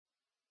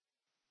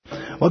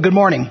Well, good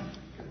morning.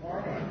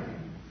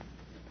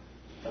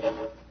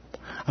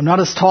 I'm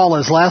not as tall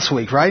as last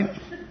week, right?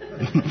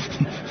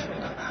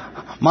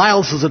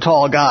 Miles is a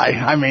tall guy.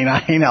 I mean,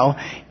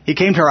 he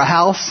came to our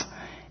house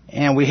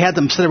and we had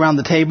them sit around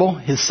the table.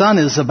 His son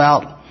is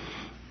about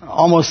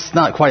almost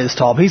not quite as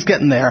tall, but he's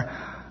getting there.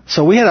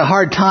 So we had a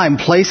hard time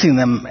placing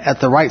them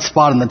at the right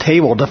spot on the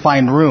table to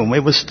find room.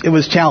 It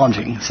was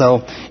challenging.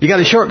 So you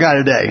got a short guy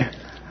today.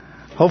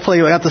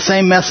 Hopefully we got the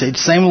same message,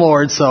 same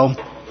Lord.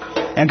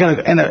 And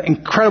got an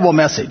incredible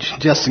message,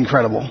 just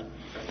incredible.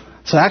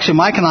 So actually,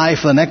 Mike and I,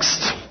 for the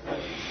next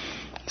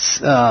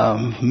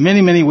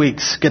many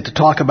weeks, get to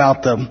talk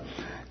about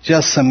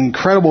just some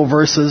incredible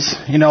verses,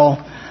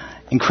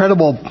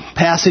 incredible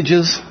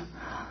passages.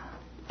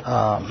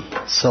 So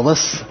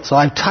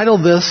I've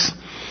titled this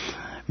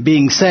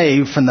 "Being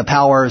Saved from the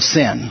Power of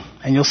Sin,"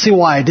 and you'll see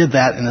why I did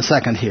that in a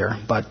second here.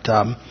 But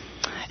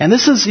and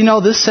this is,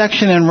 this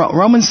section in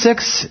Romans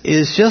 6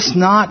 is just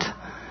not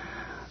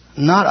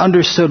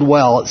understood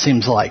well, it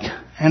seems like.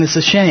 And it's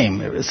a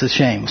shame. It's a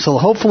shame. So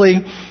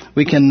hopefully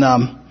we can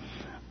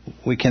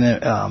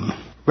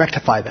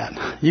rectify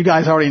that. You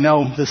guys already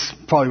know this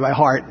probably by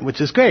heart,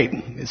 which is great.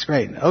 It's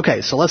great.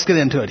 Okay, so let's get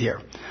into it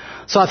here.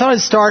 So I thought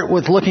I'd start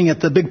with looking at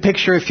the big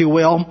picture, if you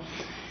will.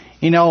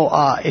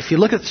 If you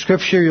look at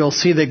Scripture, you'll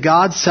see that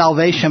God's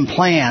salvation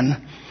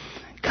plan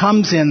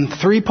comes in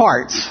three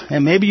parts.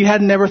 And maybe you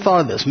hadn't never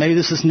thought of this. Maybe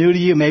this is new to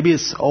you. Maybe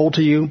it's old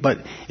to you. But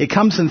it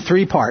comes in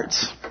three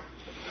parts.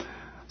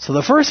 So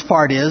the first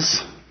part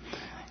is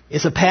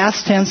a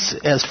past tense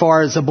as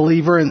far as a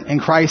believer in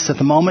Christ at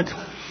the moment.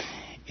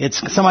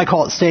 Somebody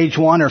call it stage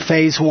one or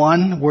phase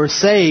one. We're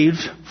saved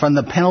from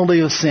the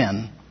penalty of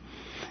sin.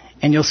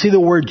 And you'll see the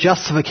word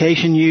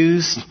justification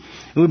used.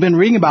 We've been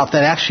reading about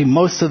that. Actually,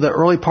 most of the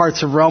early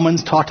parts of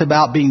Romans talked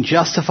about being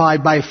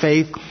justified by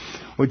faith.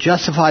 We're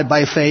justified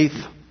by faith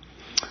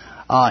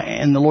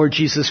in the Lord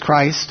Jesus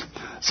Christ.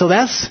 So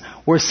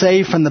we're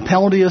saved from the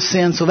penalty of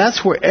sin. So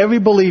that's where every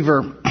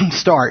believer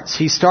starts.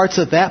 He starts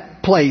at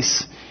that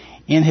place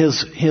in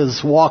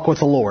his walk with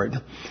the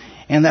Lord.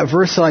 And that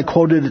verse that I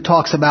quoted, it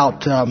talks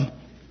about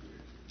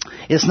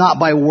it's not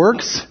by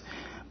works,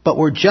 but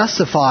we're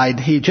justified.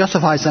 He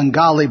justifies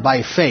ungodly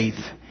by faith,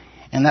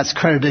 and that's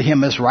credited to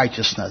him as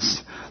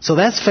righteousness. So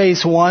that's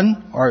phase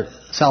one, or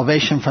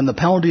salvation from the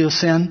penalty of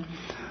sin.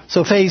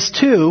 So phase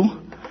two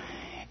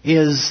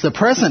is the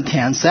present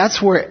tense.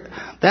 That's where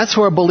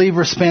a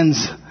believer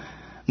spends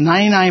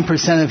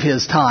 99% of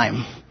his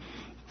time.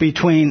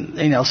 Between,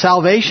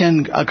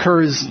 salvation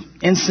occurs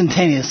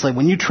instantaneously.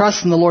 When you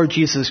trust in the Lord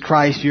Jesus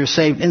Christ, you're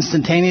saved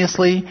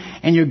instantaneously,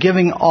 and you're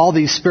giving all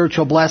these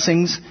spiritual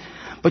blessings.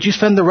 But you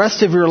spend the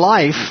rest of your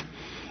life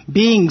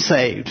being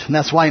saved. And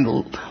that's why I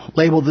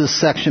labeled this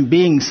section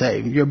being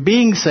saved. You're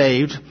being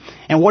saved.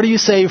 And what are you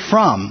saved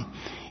from?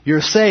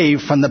 You're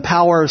saved from the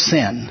power of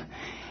sin.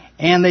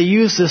 And they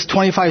use this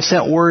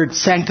 25-cent word,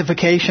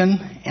 sanctification.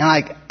 And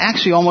I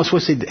actually almost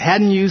wish they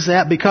hadn't used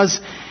that,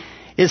 because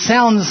it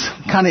sounds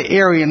kind of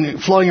airy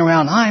and floating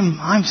around.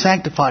 I'm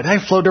sanctified. I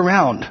float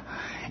around.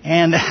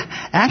 And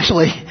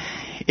actually,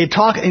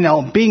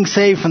 being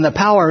saved from the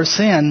power of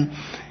sin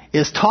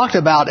is talked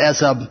about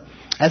as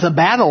a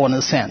battle in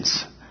a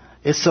sense.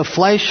 It's the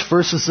flesh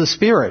versus the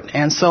spirit.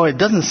 And so it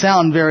doesn't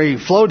sound very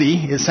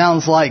floaty. It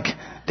sounds like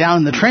down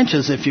in the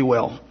trenches, if you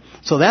will.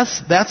 So that's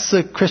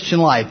the Christian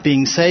life,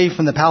 being saved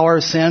from the power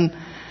of sin.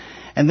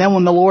 And then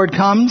when the Lord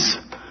comes,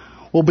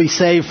 we'll be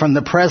saved from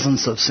the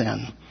presence of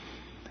sin.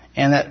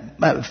 And that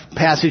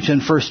passage in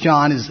 1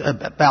 John is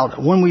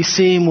about when we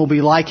see him, we'll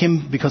be like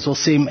him because we'll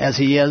see him as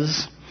he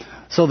is.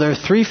 So there are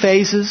three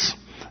phases: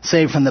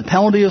 saved from the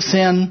penalty of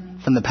sin,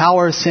 from the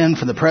power of sin,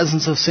 from the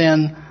presence of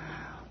sin.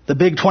 The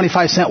big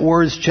 25-cent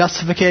words: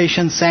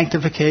 justification,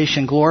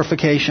 sanctification,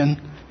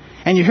 glorification.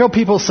 And you hear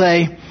people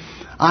say,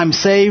 I'm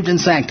saved and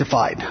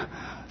sanctified.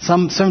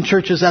 Some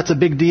churches, that's a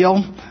big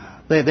deal.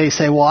 They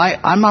say, well,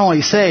 I'm not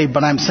only saved,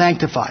 but I'm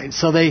sanctified.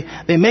 So they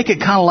make it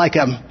kind of like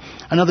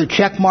another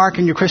check mark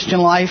in your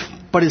Christian life,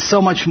 but it's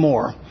so much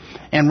more.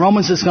 And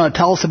Romans is going to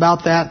tell us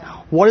about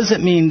that. What does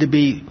it mean to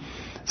be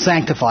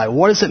sanctified?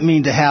 What does it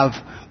mean to have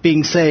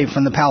being saved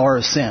from the power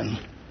of sin?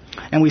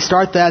 And we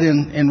start that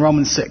in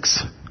Romans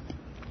 6.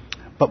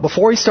 But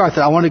before we start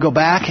that, I want to go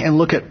back and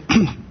look at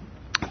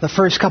the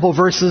first couple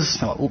verses.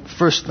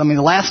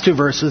 The last two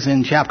verses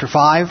in chapter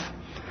 5.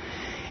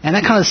 And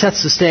that kind of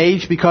sets the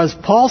stage, because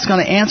Paul's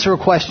going to answer a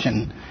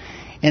question.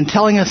 In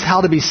telling us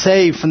how to be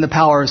saved from the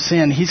power of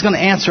sin, he's going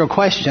to answer a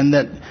question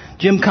that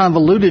Jim kind of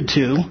alluded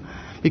to,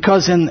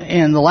 because in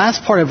the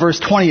last part of verse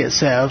 20 it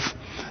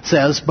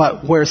says,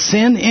 but where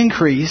sin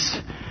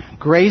increased,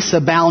 grace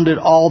abounded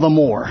all the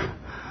more.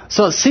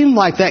 So it seemed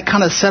like that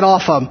kind of set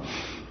off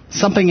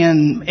something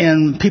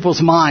in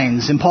people's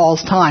minds in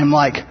Paul's time,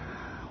 like,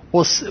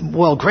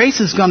 well, grace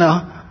is going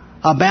to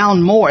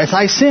abound more. If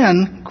I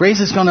sin, grace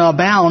is going to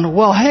abound.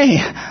 Well, hey,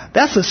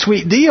 that's a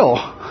sweet deal.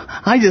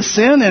 I just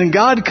sin and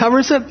God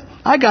covers it.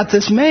 I got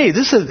this made.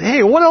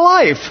 Hey, what a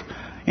life.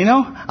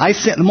 I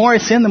sin. The more I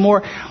sin, the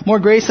more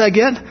grace I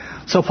get.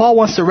 So Paul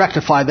wants to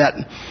rectify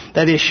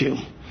that issue.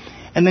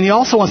 And then he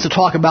also wants to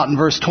talk about in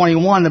verse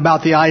 21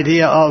 about the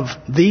idea of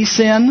the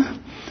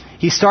sin.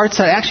 He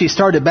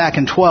started back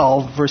in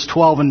verse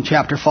 12 in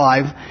chapter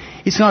 5.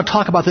 He's going to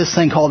talk about this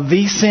thing called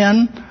the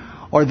sin,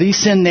 or the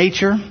sin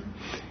nature.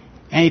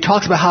 And he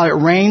talks about how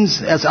it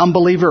reigns, as an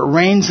unbeliever, it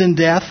reigns in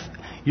death.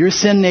 Your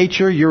sin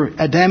nature, your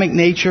Adamic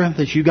nature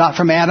that you got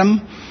from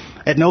Adam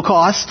at no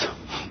cost.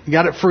 You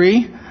got it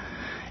free.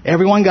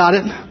 Everyone got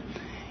it.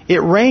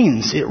 It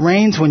reigns. It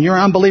reigns when you're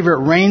an unbeliever.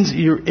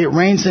 It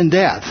reigns in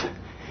death.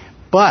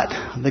 But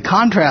the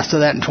contrast to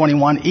that in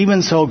 21,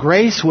 even so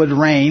grace would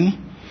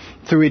reign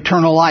through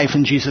eternal life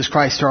in Jesus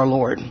Christ our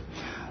Lord.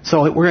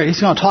 So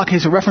he's going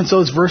to reference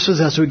those verses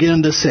as we get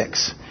into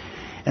 6.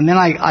 And then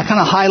I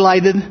kind of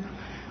highlighted,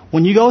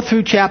 when you go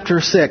through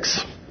chapter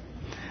 6,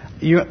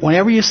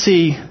 whenever you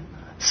see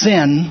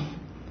sin,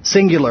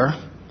 singular,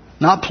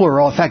 not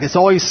plural, in fact it's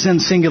always sin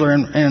singular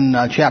in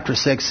chapter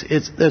 6,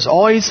 there's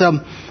always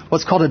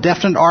what's called a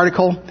definite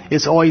article.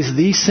 It's always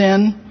the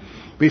sin,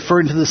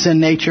 referring to the sin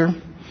nature.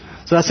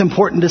 So that's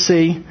important to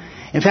see.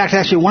 In fact,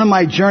 actually, one of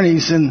my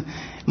journeys in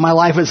my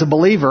life as a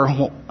believer,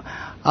 when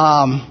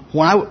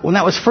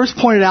that was first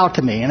pointed out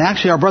to me, and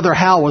actually our brother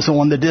Hal was the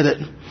one that did it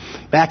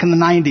back in the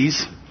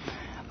 90s,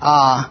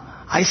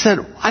 I said,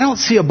 I don't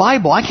see a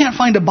Bible. I can't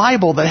find a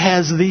Bible that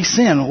has the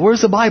sin.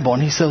 Where's the Bible?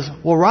 And he says,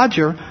 well,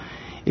 Roger,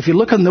 if you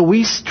look in the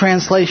Weiss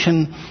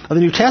translation of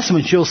the New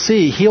Testament, you'll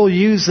see he'll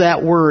use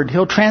that word.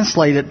 He'll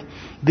translate it,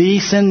 the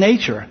sin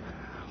nature.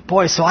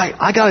 Boy, so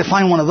I got to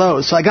find one of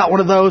those. So I got one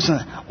of those, and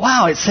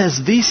wow, it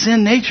says the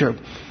sin nature.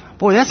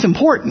 Boy, that's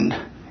important.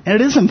 And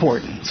it is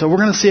important. So we're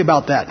going to see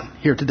about that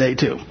here today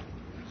too.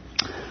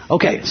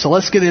 Okay, so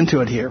let's get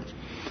into it here.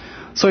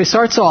 So he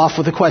starts off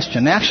with a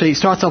question. Actually, he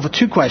starts off with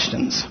 2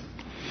 questions.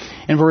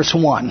 In verse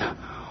 1,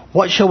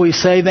 what shall we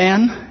say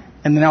then?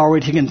 And then are we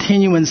to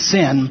continue in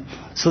sin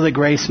so that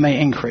grace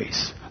may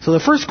increase? So the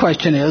first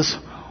question is,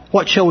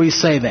 what shall we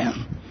say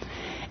then?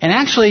 And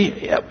actually,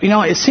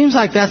 it seems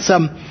like that's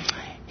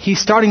he's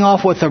starting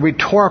off with a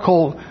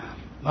rhetorical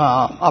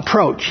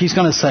approach. He's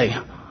going to say,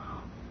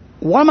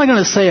 what am I going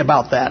to say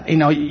about that?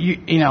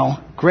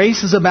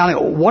 Grace is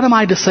abounding. What am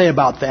I to say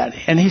about that?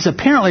 And he's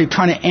apparently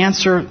trying to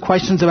answer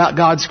questions about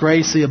God's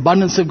grace, the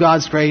abundance of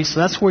God's grace. So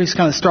that's where he's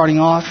kind of starting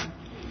off.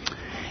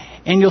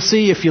 And you'll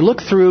see if you look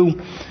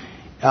through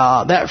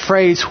that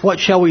phrase,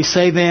 what shall we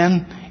say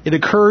then? It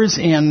occurs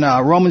in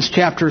Romans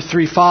chapter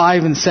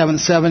 3:5 and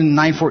 7:7,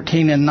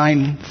 9:14 and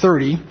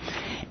 9:30.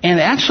 And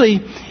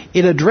actually,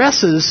 it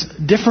addresses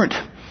different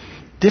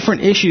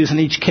issues in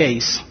each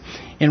case.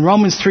 In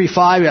Romans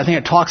 3:5, I think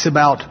it talks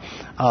about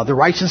the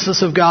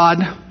righteousness of God.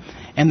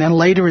 And then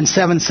later in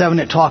 7:7,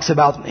 it talks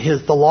about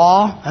the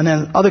law, and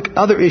then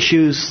other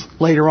issues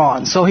later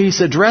on. So he's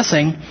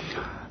addressing,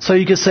 so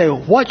you could say,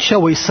 what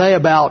shall we say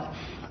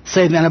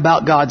then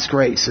about God's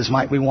grace,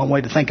 might be one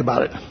way to think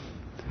about it.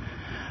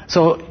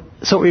 So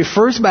it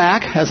refers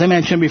back, as I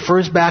mentioned, to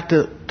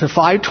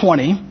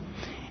 5:20,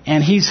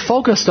 and he's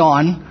focused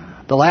on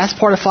the last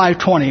part of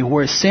 5:20,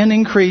 where sin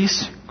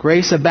increased,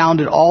 grace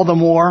abounded all the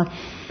more.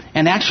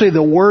 And actually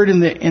the word in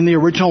the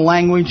original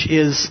language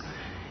is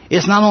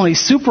not only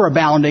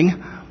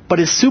superabounding, but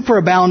it's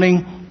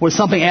superabounding with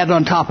something added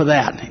on top of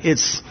that.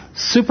 It's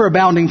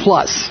superabounding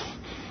plus,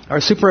 or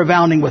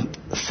superabounding with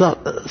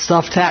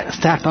stuff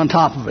stacked on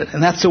top of it.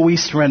 And that's the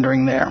Weiss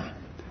rendering there.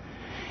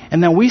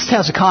 And then Weiss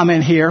has a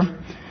comment here.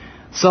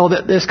 So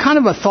that there's kind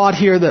of a thought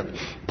here that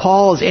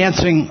Paul is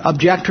answering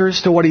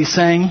objectors to what he's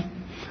saying.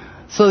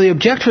 So the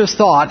objector's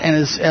thought, and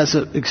as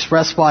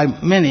expressed by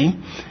many,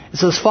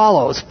 is as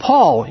follows.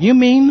 Paul, you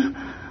mean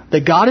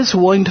that God is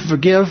willing to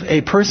forgive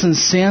a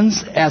person's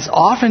sins as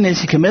often as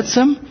he commits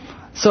them?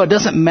 So it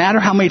doesn't matter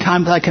how many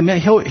times I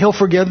commit, he'll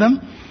forgive them?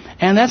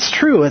 And that's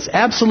true. It's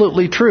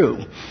absolutely true.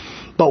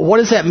 But what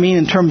does that mean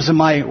in terms of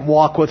my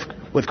walk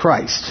with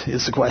Christ,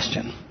 is the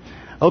question.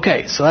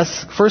 Okay, so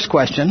that's the first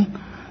question.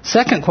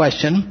 Second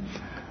question.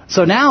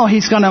 So now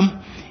he's going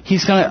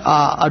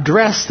to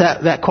address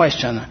that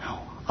question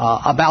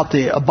about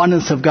the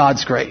abundance of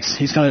God's grace.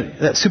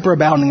 That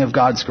superabounding of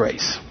God's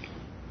grace.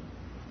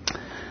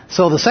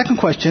 So the second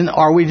question,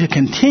 are we to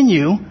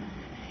continue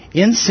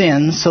in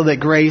sin so that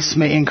grace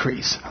may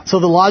increase? So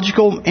the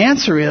logical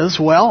answer is,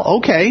 well,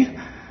 okay,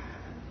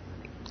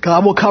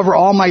 God will cover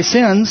all my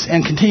sins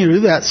and continue to do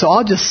that, so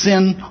I'll just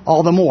sin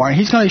all the more. And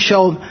he's going to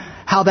show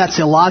how that's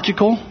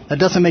illogical. That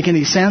doesn't make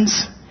any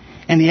sense.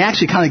 And he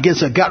actually kind of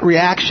gives a gut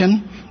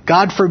reaction.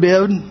 God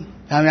forbid.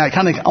 I mean, I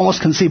kind of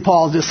almost can see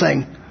Paul just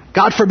saying,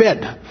 God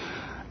forbid.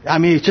 I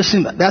mean, it just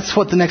seems that's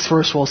what the next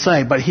verse will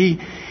say. But he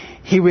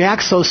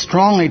reacts so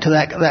strongly to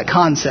that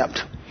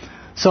concept.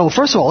 So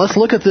first of all, let's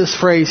look at this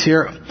phrase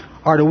here.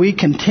 Or do we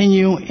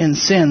continue in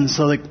sin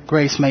so that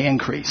grace may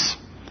increase?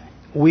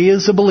 We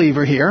as a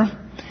believer here.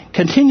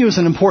 Continue is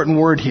an important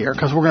word here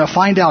because we're going to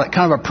find out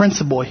kind of a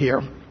principle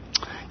here.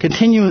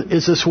 Continue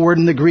is this word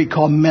in the Greek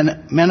called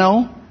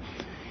meno.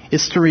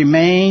 It's to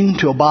remain,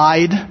 to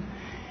abide.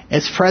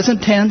 It's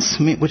present tense,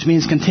 which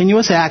means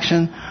continuous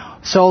action.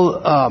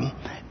 So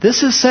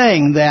this is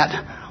saying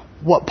that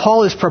what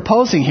Paul is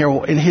proposing here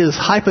in his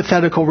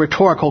hypothetical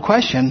rhetorical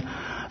question,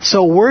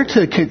 so we're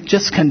to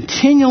just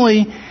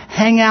continually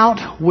hang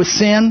out with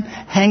sin,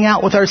 hang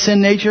out with our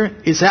sin nature?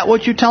 Is that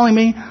what you're telling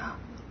me?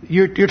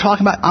 You're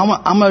talking about,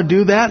 I'm going to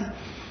do that?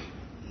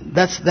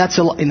 That's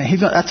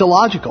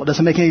illogical. It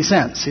doesn't make any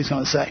sense, he's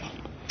going to say.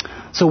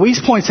 So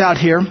Weiss points out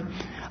here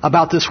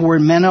about this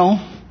word meno.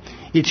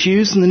 It's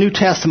used in the New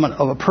Testament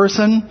of a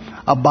person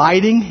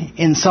abiding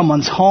in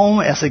someone's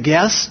home as a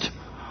guest,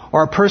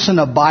 or a person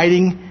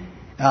abiding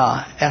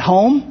at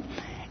home,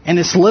 and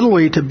it's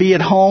literally to be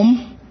at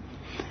home.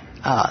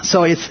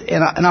 So it's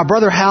and our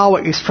brother Hal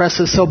expressed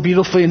this so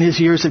beautifully in his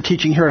years of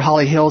teaching here at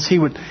Holly Hills. He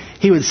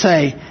would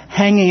say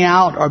hanging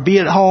out or be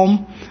at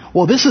home.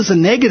 Well, this is a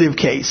negative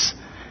case.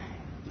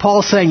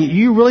 Paul's saying,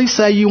 you really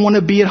say you want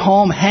to be at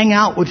home, hang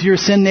out with your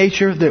sin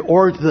nature,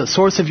 or the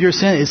source of your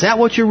sin? Is that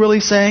what you're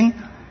really saying?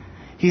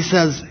 He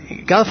says,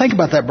 you got to think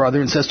about that,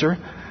 brother and sister.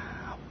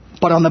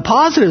 But on the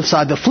positive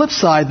side, the flip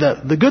side,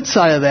 the good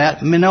side of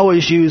that, meno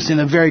is used in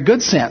a very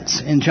good sense.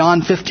 In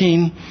John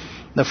 15,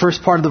 the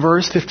first part of the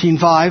verse,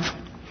 15:5,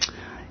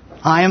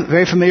 I am,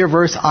 very familiar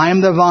verse, I am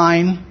the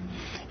vine,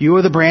 you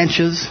are the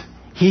branches.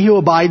 He who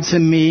abides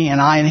in me and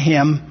I in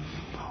him,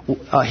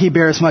 he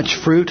bears much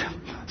fruit.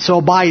 So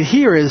abide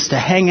here is to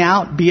hang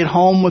out, be at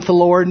home with the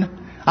Lord.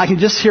 I can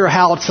just hear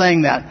Hal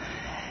saying that.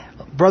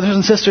 Brothers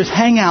and sisters,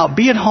 hang out,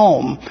 be at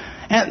home.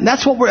 And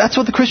that's what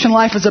the Christian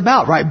life is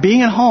about, right?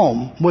 Being at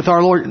home with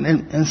our Lord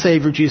and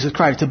Savior Jesus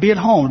Christ. To be at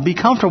home, to be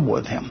comfortable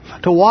with Him,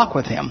 to walk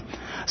with Him.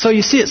 So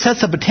you see, it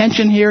sets up a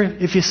tension here,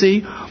 if you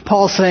see.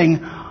 Paul's saying,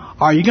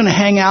 are you going to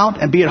hang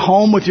out and be at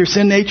home with your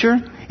sin nature?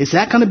 Is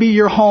that going to be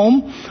your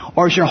home?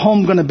 Or is your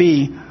home going to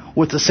be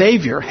with the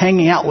Savior,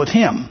 hanging out with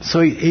Him?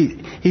 So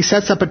he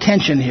sets up a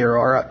tension here,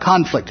 or a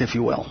conflict, if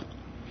you will.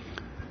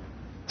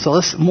 So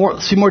let's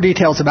see more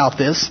details about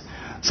this.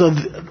 So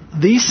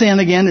the sin,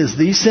 again, is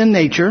the sin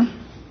nature.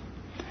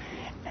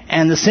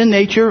 And the sin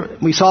nature,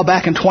 we saw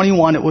back in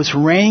 21, it was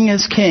reigning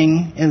as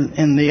king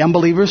in the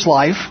unbeliever's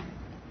life.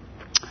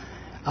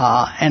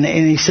 And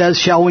he says,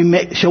 shall we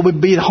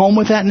be at home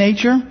with that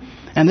nature?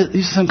 And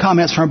these are some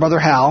comments from our brother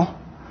Hal.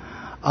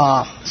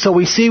 So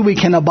we see we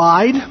can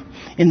abide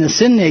in the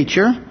sin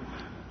nature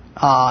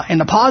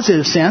in a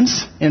positive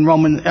sense, in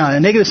a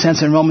negative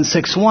sense in Romans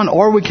 6:1,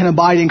 or we can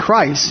abide in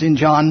Christ in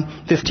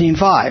John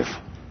 15:5.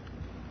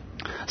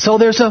 So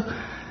there's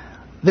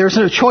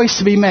a choice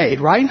to be made,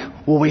 right?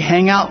 Will we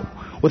hang out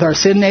with our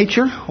sin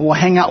nature, or will we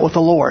hang out with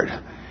the Lord?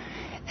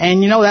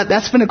 And you know,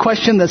 that's been a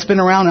question that's been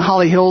around in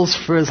Holly Hills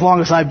for as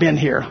long as I've been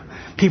here.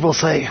 People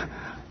say,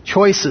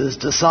 choices,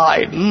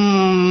 decide.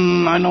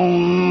 I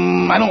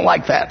don't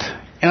like that.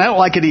 And I don't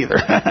like it either.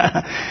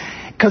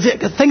 Because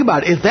think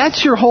about it. If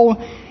that's your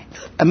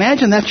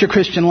imagine that's your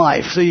Christian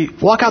life. So you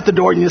walk out the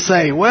door and you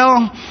say,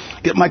 well,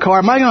 get in my car.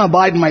 Am I going to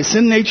abide in my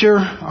sin nature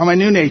or my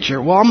new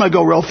nature? Well, I'm going to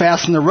go real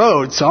fast in the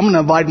road, so I'm going to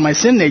abide in my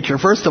sin nature.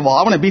 First of all,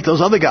 I want to beat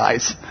those other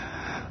guys.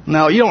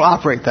 No, you don't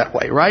operate that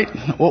way, right?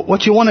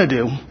 What you want to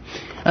do.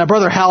 And our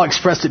brother Hal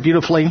expressed it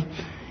beautifully.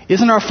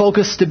 Isn't our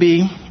focus to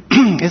be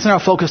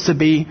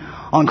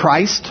on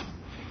Christ?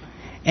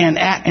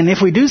 And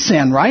if we do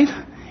sin, right?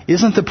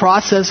 Isn't the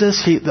process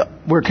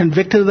we're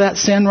convicted of that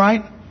sin,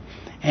 right?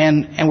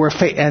 And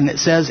it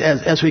says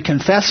as we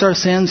confess our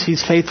sins,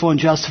 He's faithful and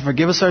just to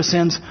forgive us our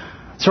sins.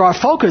 So our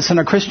focus in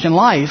our Christian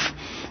life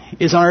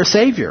is on our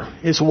Savior,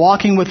 is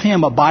walking with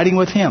Him, abiding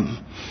with Him,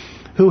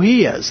 who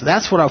He is.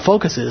 That's what our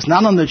focus is,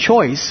 not on the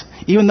choice,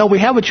 even though we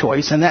have a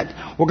choice, and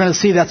that we're going to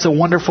see that's a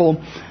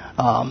wonderful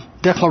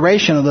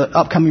declaration of the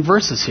upcoming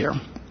verses here.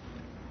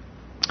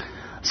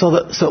 So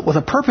with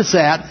a purpose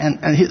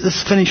this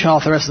is finishing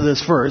off the rest of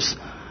this verse.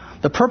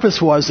 The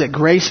purpose was that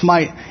grace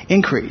might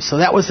increase. So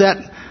that was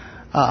that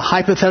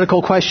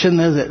hypothetical question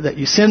that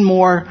you sin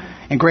more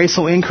and grace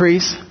will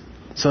increase.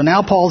 So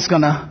now Paul's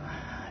going to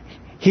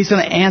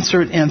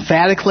answer it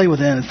emphatically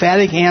with an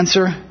emphatic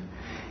answer,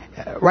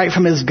 right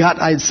from his gut,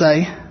 I'd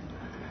say.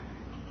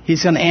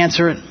 He's going to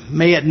answer it,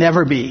 may it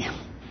never be.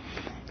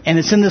 And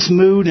it's in this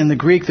mood. In the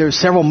Greek, there's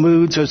several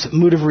moods. There's a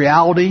mood of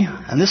reality,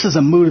 and this is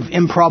a mood of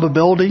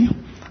improbability.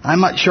 I'm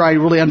not sure I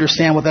really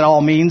understand what that all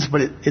means,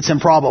 but it's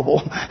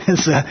improbable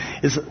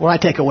is what I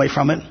take away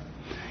from it.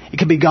 It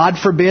could be God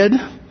forbid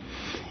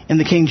in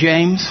the King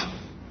James.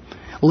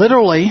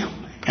 Literally,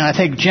 and I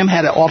think Jim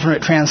had an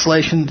alternate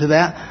translation to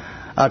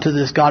that, to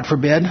this God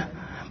forbid.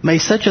 May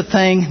such a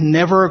thing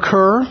never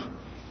occur,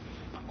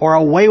 or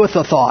away with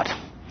the thought.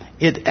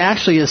 It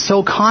actually is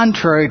so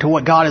contrary to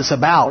what God is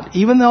about.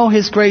 Even though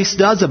His grace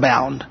does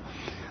abound,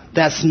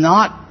 that's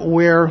not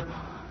where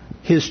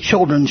His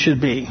children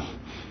should be.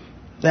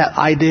 That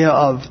idea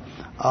of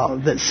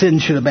that sin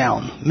should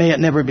abound. May it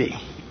never be.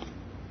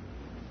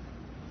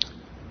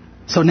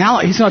 So now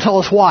he's going to tell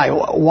us why.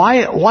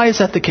 Why is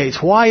that the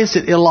case? Why is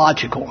it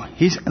illogical?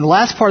 In the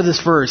last part of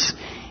this verse,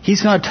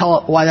 he's going to tell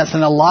us why that's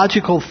an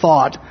illogical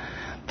thought,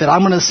 that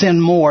I'm going to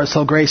sin more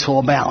so grace will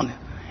abound.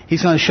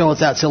 He's going to show us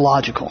that's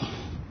illogical.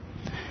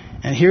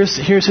 And here's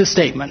his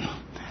statement.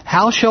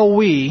 How shall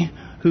we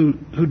who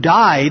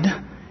died,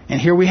 and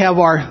here we have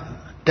our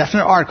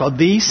definite article,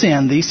 the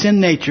sin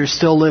nature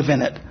still live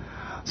in it.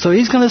 So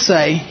he's going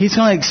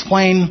to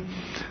explain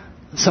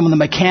some of the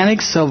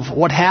mechanics of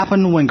what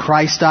happened when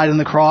Christ died on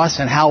the cross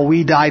and how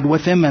we died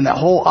with him and that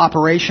whole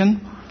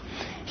operation.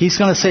 He's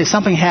going to say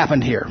something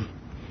happened here.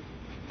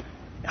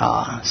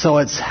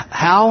 So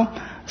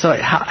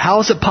how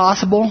is it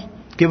possible,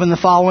 given the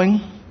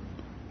following?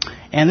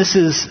 And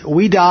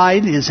we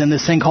died is in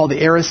this thing called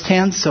the aorist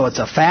tense, so it's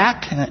a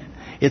fact, and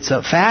it's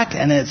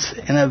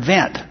an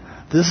event.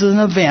 This is an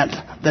event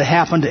that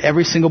happened to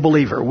every single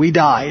believer. We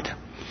died.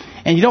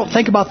 And you don't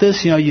think about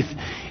this,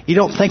 you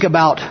don't think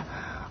about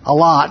a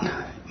lot.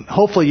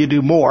 Hopefully you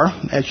do more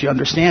as you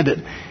understand it.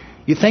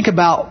 You think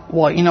about,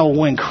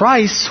 when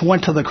Christ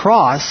went to the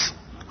cross,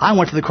 I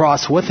went to the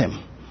cross with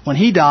him. When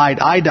he died,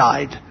 I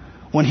died.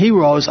 When he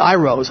rose, I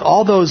rose.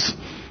 All those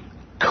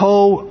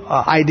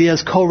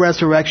ideas,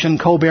 co-resurrection,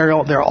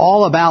 co-burial, they're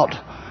all about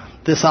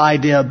this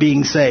idea of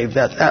being saved.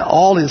 That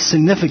all is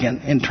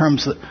significant in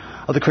terms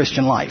of the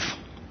Christian life.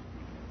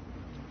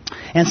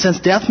 And since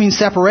death means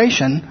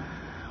separation,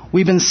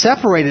 we've been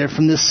separated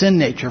from this sin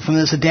nature, from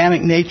this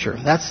Adamic nature.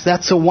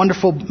 That's a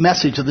wonderful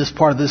message of this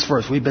part of this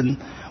verse.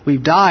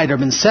 We've died or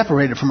been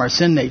separated from our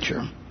sin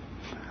nature.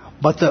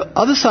 But the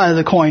other side of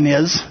the coin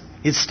is,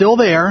 it's still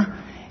there.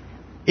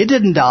 It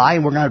didn't die.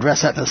 We're going to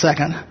address that in a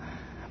second.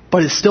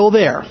 But it's still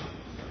there.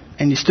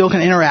 And you still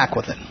can interact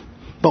with it.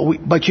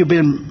 But you've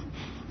been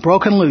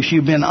broken loose.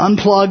 You've been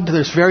unplugged.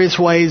 There's various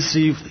ways.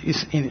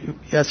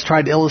 That's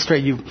tried to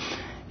illustrate.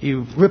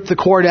 You've ripped the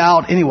cord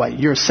out. Anyway,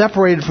 you're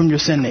separated from your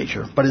sin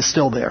nature. But it's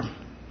still there.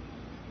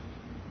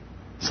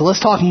 So let's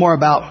talk more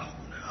about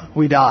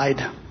we died.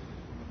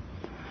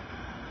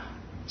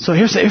 So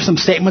here's some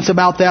statements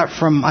about that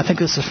I think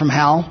this is from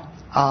Hal.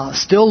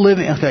 Still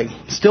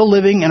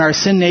living in our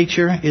sin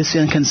nature is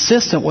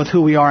inconsistent with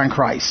who we are in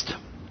Christ.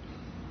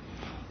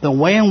 The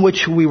way in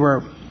which we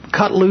were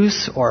cut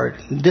loose or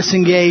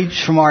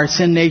disengaged from our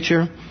sin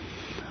nature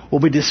will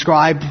be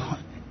described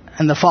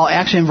in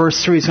in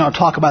verse 3, he's going to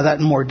talk about that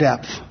in more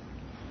depth.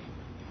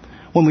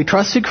 When we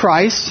trusted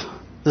Christ,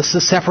 the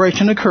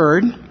separation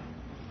occurred.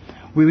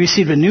 We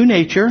received a new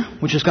nature,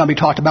 which is going to be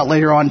talked about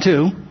later on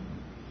too.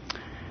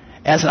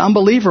 As an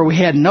unbeliever, we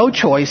had no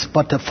choice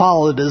but to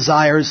follow the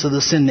desires of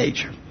the sin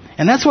nature.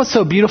 And that's what's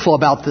so beautiful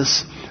about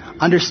this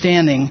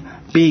understanding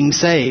being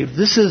saved.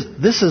 This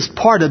is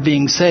part of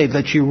being saved,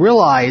 that you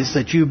realize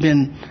that you've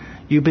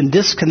been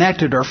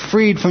disconnected or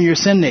freed from your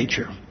sin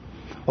nature.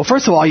 Well,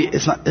 first of all,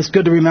 it's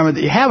good to remember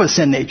that you have a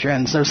sin nature.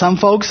 And there are some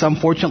folks,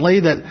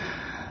 unfortunately, that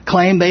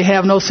claim they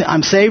have no sin.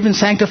 I'm saved and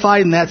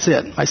sanctified and that's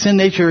it. My sin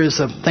nature is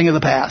a thing of the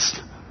past.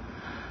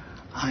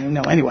 I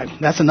know. Anyway,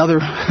 that's another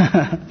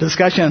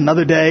discussion,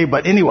 another day.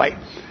 But anyway,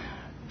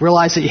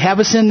 realize that you have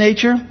a sin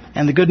nature,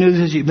 and the good news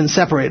is you've been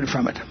separated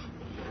from it.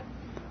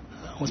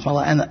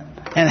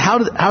 And how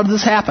did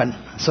this happen?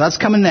 So that's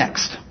coming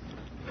next.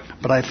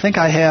 But I think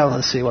I have.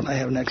 Let's see what I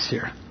have next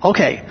here.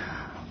 Okay,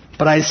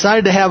 but I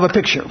decided to have a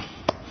picture.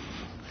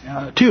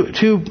 Two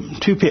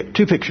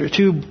pictures,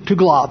 two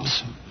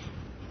globs.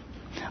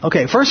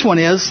 Okay, first one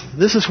is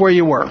this is where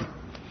you were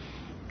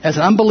as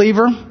an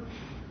unbeliever.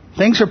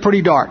 Things are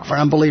pretty dark for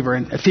an unbeliever,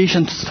 and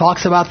Ephesians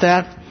talks about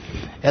that.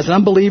 As an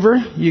unbeliever,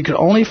 you could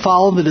only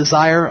follow the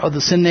desire of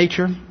the sin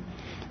nature.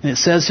 And it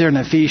says there in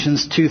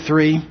Ephesians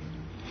 2:3,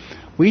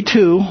 we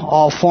too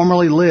all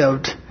formerly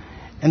lived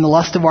in the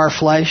lust of our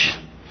flesh,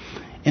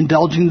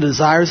 indulging the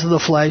desires of the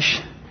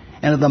flesh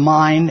and of the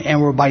mind,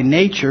 and were by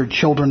nature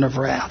children of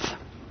wrath.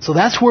 So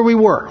that's where we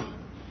were.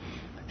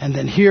 And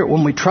then here,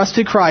 when we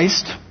trusted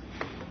Christ,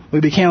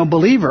 we became a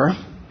believer.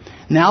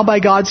 Now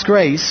by God's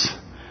grace,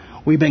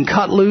 we've been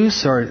cut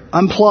loose or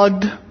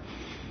unplugged,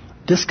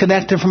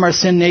 disconnected from our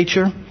sin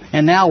nature.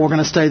 And now we're going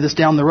to study this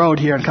down the road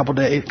here in a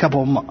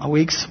couple of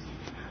weeks.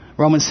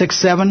 Romans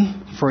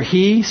 6:7, for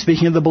he,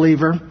 speaking of the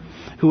believer,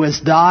 who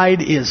has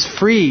died is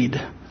freed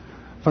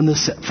from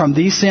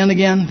the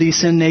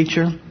sin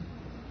nature.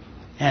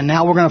 And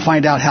now we're going to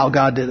find out how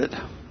God did it.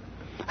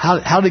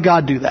 How did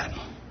God do that?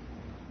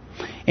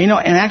 And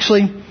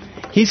actually,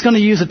 he's going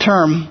to use a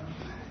term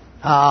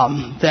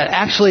that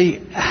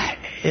actually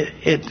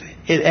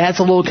it adds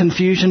a little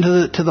confusion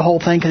to the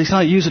whole thing, because he's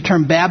going to use the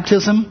term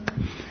baptism.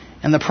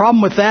 And the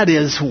problem with that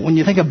is, when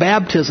you think of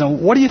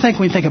baptism, what do you think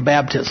when you think of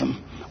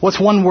baptism? What's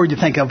one word you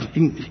think of?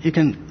 You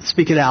can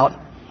speak it out.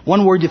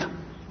 One word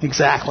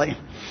exactly.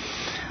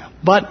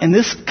 But in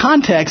this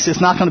context,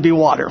 it's not going to be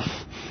water.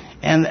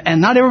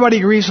 And not everybody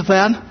agrees with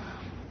that,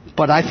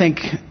 but I think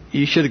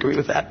you should agree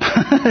with that.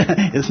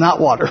 It's not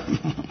water.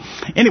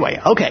 Anyway,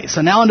 okay, so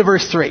now into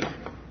verse 3.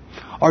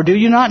 Or do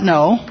you not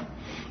know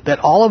that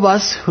all of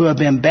us who have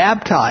been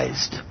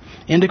baptized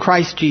into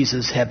Christ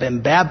Jesus have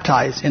been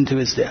baptized into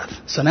his death?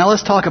 So now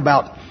let's talk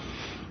about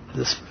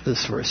this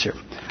verse here.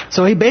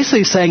 So he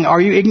basically is saying,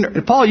 are you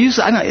ignorant? Paul uses,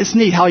 I know it's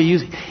neat how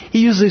he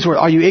uses these words.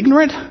 Are you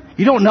ignorant?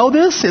 You don't know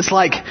this? It's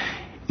like,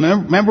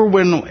 remember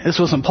when, this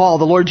wasn't Paul,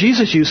 the Lord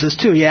Jesus used this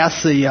too. He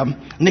asked the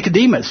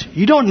Nicodemus,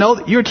 you don't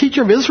know, you're a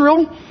teacher of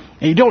Israel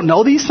and you don't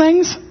know these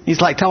things?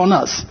 He's like telling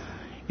us,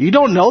 You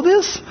don't know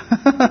this?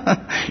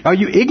 Are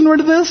you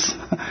ignorant of this?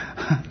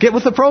 Get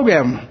with the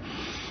program.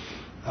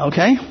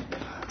 Okay?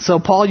 So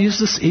Paul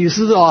uses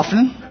it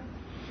often.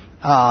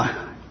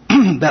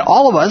 That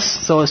all of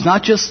us, so it's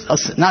not just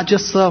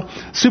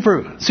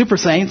super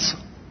saints,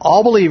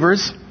 all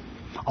believers,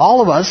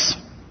 all of us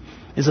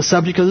is a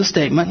subject of the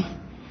statement,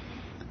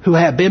 who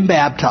have been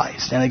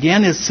baptized. And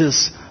again, it's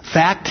this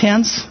fact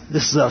tense.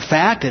 This is a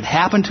fact. It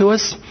happened to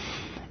us.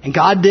 And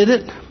God did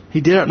it. He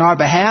did it on our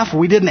behalf.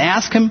 We didn't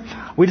ask Him.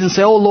 We didn't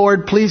say, oh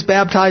Lord, please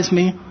baptize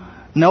me.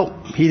 Nope.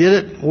 He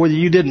did it. Whether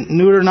you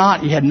knew it or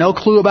not, you had no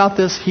clue about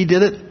this. He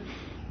did it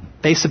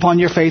based upon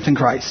your faith in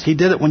Christ. He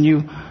did it when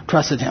you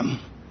trusted Him.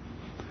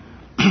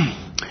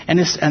 And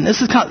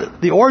this is kind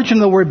of, the origin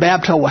of the word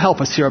bapto will help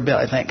us here a bit,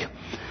 I think.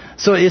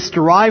 So it's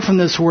derived from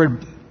this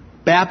word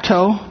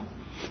bapto.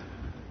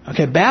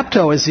 Okay,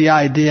 bapto is the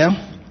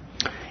idea.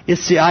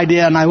 It's the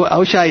idea, and I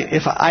wish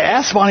if I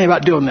asked Bonnie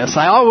about doing this,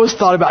 I always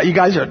thought about,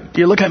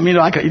 you're looking at me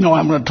like, you know what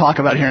I'm going to talk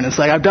about here, and it's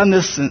like, I've done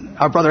this, and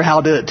our brother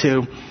Hal did it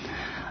too.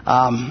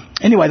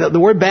 Anyway, the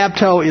word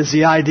bapto is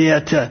the idea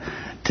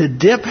to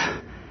dip,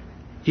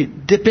 you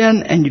dip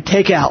in and you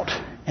take out.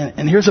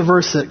 And here's a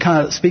verse that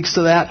kind of speaks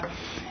to that.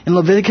 In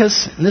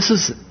Leviticus, and this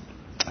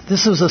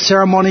is a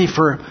ceremony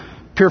for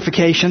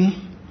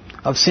purification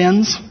of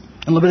sins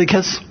in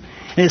Leviticus.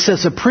 And it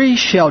says, the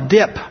priest shall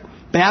dip,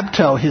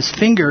 bapto, his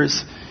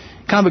fingers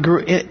kind of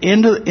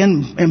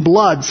in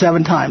blood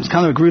 7 times,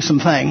 kind of a gruesome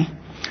thing,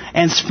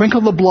 and sprinkle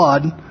the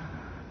blood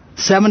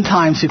 7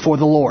 times before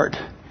the Lord.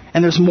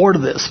 And there's more to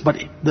this, but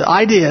the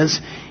idea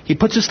is he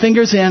puts his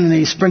fingers in and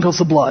he sprinkles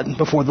the blood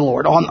before the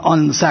Lord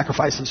on the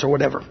sacrifices or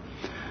whatever.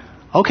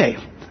 Okay,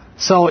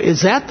 so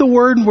is that the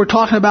word we're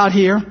talking about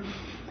here?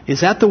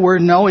 Is that the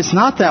word? No, it's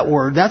not that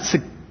word. That's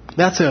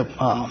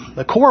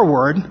the core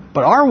word,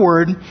 but our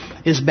word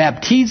is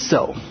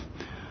baptizo.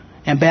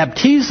 And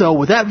baptizo,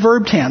 with that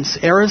verb tense,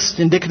 aorist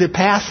indicative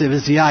passive,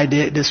 is the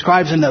idea. It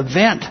describes an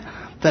event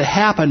that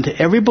happened to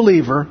every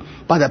believer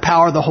by the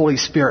power of the Holy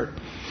Spirit.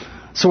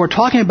 So we're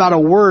talking about a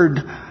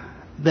word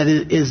that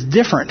is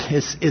different.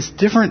 It's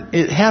different.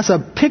 It has a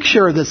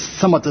picture that's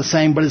somewhat the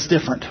same, but it's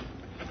different.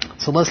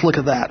 So let's look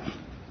at that.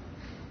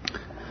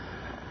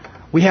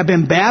 We have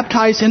been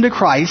baptized into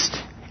Christ,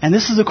 and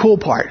this is the cool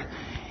part.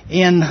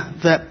 In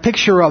the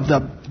picture of the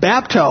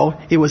bapto,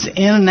 it was in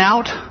and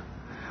out,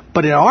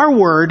 but in our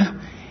word,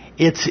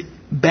 it's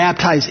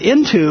baptized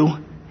into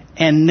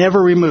and never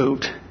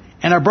removed.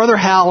 And our brother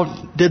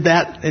Hal did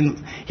that,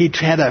 and he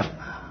had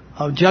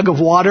a jug of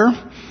water,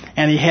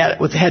 and he had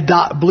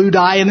blue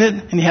dye in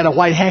it, and he had a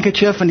white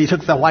handkerchief, and he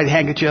took the white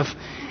handkerchief,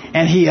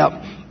 and he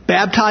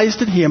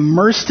baptized it, he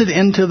immersed it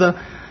into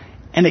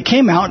and it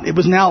came out,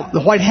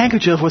 the white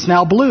handkerchief was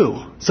now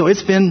blue. So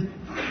it's been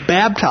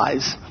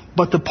baptized.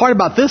 But the part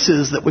about this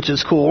is which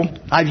is cool,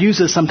 I've used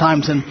this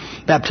sometimes in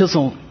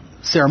baptismal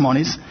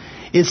ceremonies,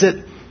 is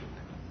that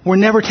we're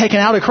never taken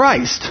out of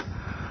Christ.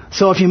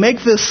 So if you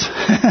make this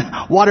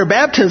water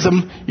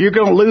baptism, you're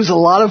going to lose a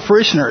lot of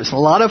parishioners. A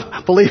lot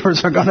of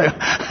believers are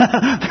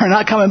they're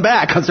not coming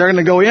back because they're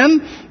going to go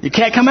in. You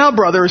can't come out,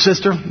 brother or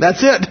sister.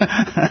 That's it.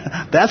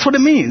 That's what it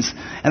means.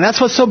 And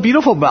that's what's so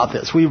beautiful about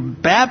this.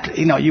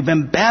 You've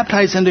been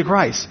baptized into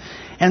Christ.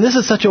 And this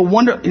is such a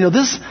wonder,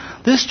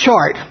 this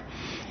chart,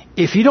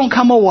 if you don't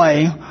come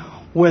away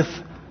with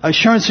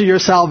assurance of your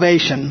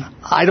salvation,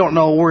 I don't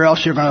know where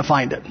else you're going to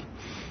find it.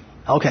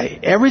 Okay,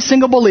 every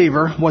single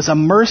believer was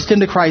immersed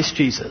into Christ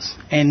Jesus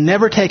and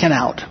never taken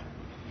out.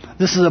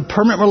 This is a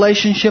permanent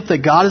relationship that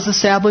God has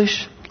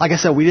established. Like I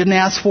said, we didn't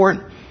ask for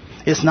it.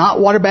 It's not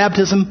water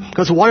baptism,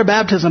 because water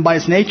baptism by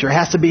its nature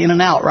has to be in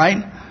and out,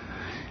 right?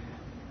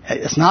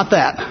 It's not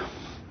that.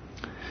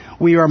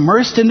 We are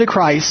immersed into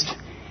Christ,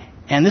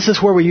 and this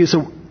is where we use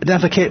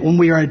identificate. When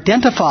we are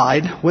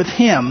identified with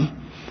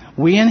Him,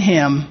 we in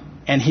Him,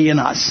 and He in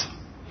us.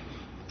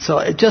 So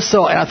and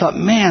I thought,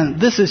 man,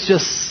 this is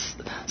just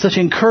such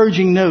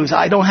encouraging news.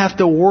 I don't have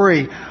to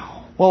worry.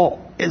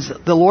 Well, is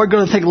the Lord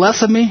going to think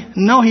less of me?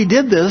 No, He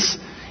did this.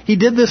 He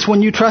did this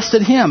when you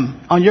trusted Him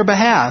on your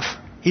behalf.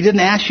 He didn't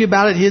ask you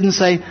about it. He didn't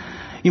say,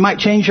 you might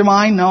change your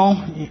mind. No,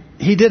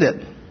 He did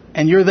it.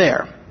 And you're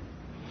there.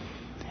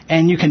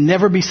 And you can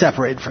never be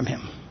separated from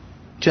Him.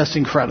 Just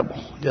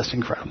incredible. Just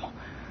incredible.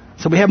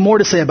 So we have more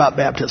to say about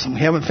baptism.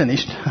 We haven't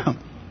finished.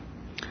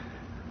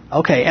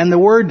 Okay, and the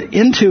word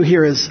into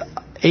here is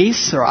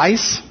ace or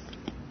ice.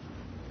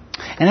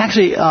 And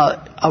actually,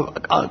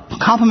 a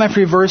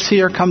complementary verse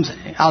here comes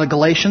out of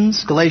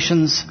Galatians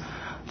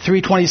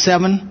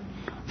 3:27.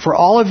 For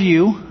all of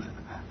you,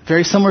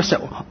 very similar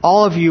to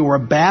all of you were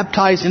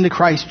baptized into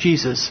Christ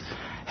Jesus,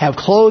 have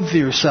clothed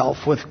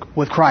yourself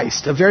with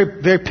Christ. A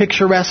very, very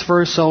picturesque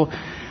verse, so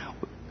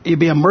you'd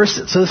be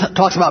immersed. So this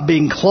talks about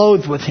being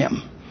clothed with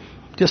Him.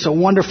 Just a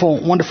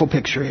wonderful, wonderful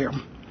picture here.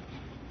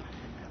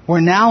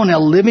 We're now in a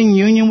living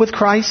union with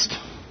Christ.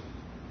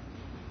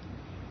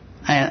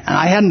 And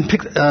I hadn't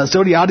picked,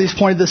 Zodiades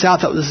pointed this out,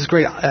 thought this is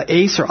great.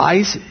 Ace or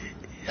ice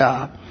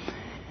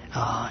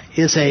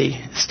is a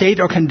state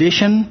or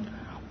condition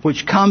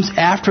which comes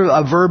after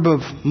a verb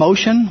of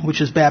motion,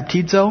 which is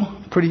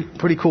baptizo.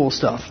 Pretty cool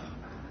stuff.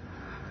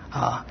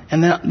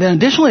 And then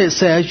additionally it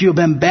says you have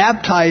been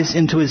baptized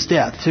into his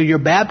death. So you're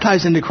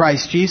baptized into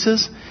Christ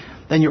Jesus.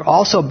 Then you're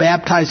also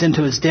baptized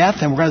into his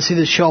death. And we're going to see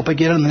this show up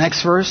again in the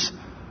next verse.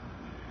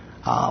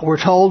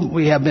 We're told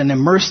we have been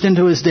immersed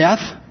into his death.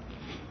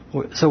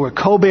 So we're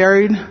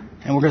co-buried.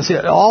 And we're going to see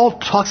it all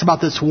talks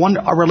about this one,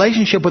 a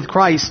relationship with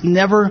Christ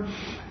never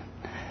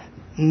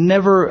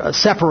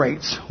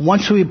separates.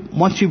 Once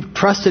you've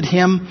trusted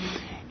him,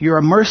 you're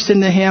immersed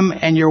into him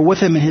and you're with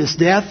him in his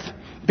death,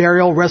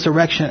 burial,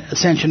 resurrection,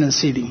 ascension, and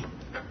seating.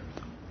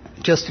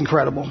 Just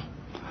incredible.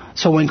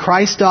 So when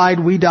Christ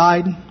died, we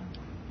died.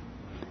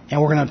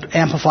 And we're going to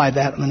amplify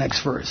that in the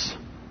next verse.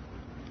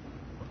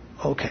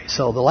 Okay,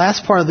 so the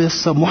last part of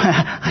this, some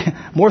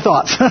more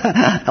thoughts.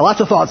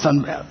 Lots of thoughts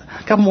on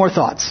a couple more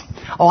thoughts.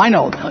 Oh, I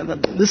know.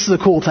 This is a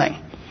cool thing.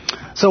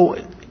 So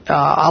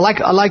I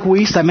like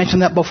Wuest. I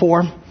mentioned that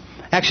before.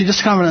 Actually,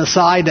 just kind of an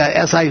aside.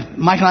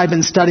 Mike and I have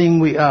been studying.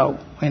 We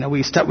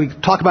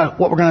talk about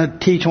what we're going to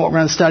teach and what we're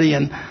going to study.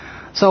 And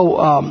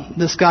so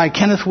this guy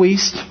Kenneth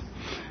Wuest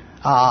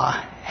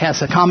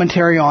has a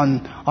commentary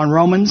on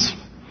Romans.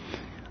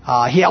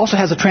 He also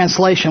has a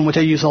translation which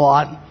I use a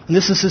lot, and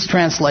this is his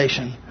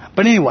translation.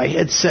 But anyway,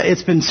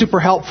 it's been super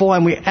helpful,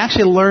 and we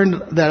actually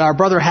learned that our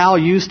brother Hal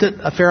used it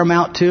a fair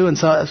amount too, and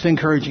so it's been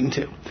encouraging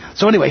too.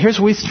 So anyway, here's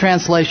Wuest's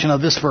translation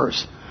of this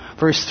verse,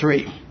 verse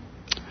 3.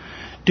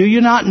 Do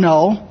you not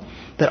know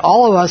that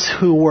all of us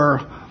who were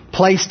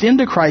placed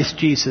into Christ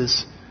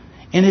Jesus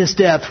in his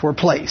death were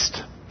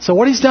placed? So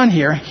what he's done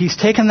here, he's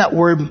taken that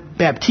word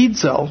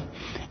baptizo,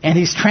 and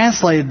he's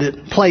translated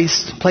it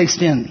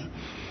placed in.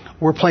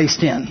 We're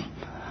placed in.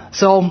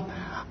 So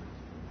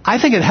I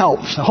think it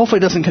helps. Hopefully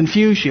it doesn't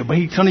confuse you, but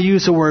he's going to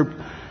use the word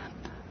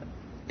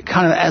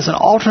kind of as an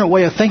alternate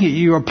way of thinking.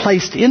 You are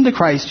placed into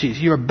Christ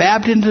Jesus. You are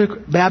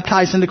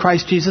baptized into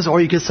Christ Jesus, or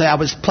you could say I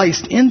was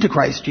placed into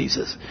Christ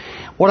Jesus.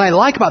 What I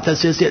like about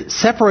this is it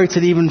separates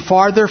it even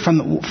farther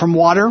from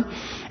water.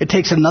 It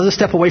takes another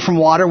step away from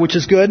water, which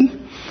is good.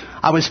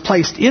 I was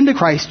placed into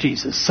Christ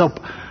Jesus. So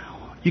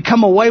you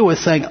come away with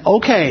saying,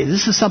 okay,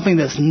 this is something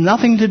that's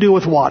nothing to do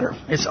with water.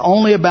 It's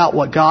only about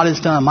what God has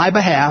done on my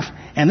behalf.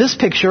 And this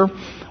picture,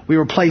 we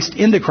were placed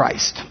into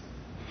Christ.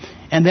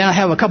 And then I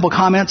have a couple of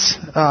comments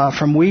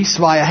from Wuest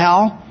via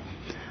Hal.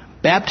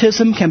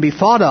 Baptism can be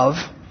thought of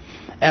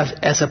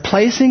as a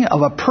placing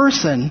of a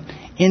person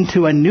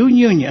into a new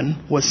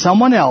union with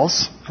someone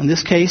else, in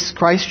this case,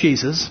 Christ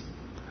Jesus,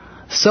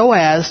 so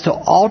as to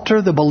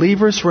alter the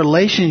believer's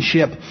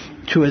relationship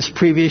to his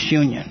previous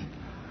union.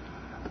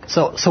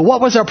 So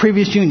what was our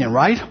previous union,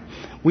 right?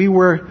 We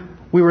were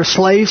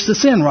slaves to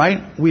sin,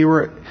 right? We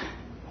were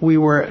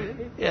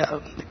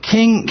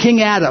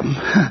King Adam.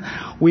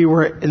 We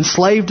were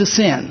enslaved to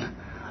sin.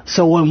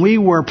 So when we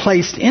were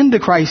placed into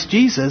Christ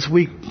Jesus,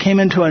 we came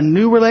into a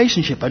new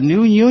relationship, a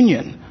new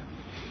union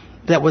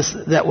that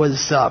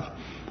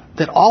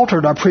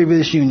altered our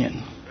previous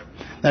union.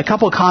 Now, a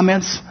couple of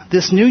comments.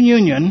 This new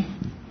union,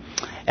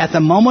 at the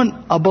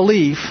moment of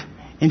belief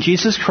in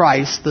Jesus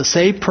Christ, the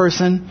saved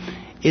person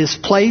is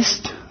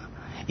placed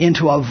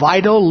into a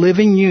vital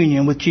living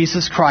union with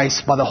Jesus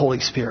Christ by the Holy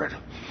Spirit.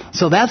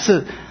 So that's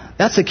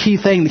a key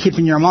thing to keep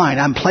in your mind.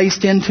 I'm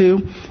placed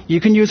into, you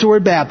can use the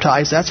word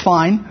baptized, that's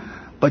fine,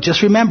 but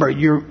just remember,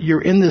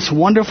 you're in this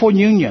wonderful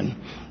union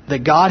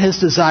that God has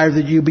desired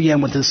that you be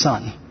in with his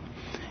Son.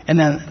 And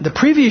then the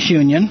previous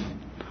union,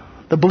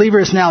 the believer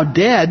is now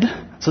dead,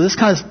 so this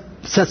kind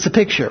of sets the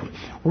picture.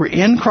 We're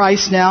in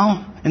Christ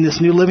now, in this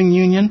new living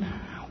union.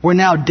 We're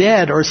now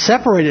dead or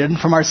separated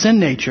from our sin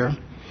nature.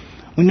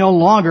 We no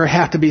longer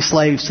have to be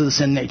slaves to the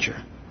sin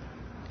nature.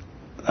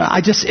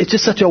 It's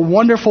just such a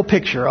wonderful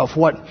picture of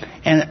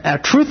and a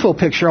truthful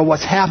picture of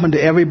what's happened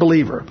to every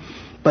believer.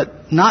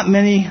 But not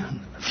many,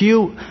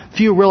 few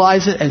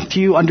realize it and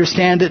few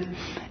understand it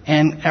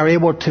and are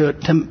able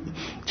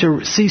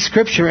to see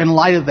Scripture in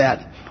light of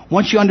that.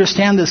 Once you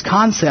understand this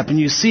concept and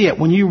you see it,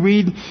 when you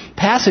read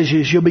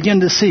passages, you'll begin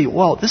to see,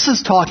 well, this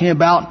is talking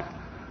about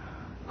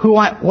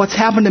what's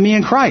happened to me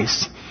in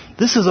Christ.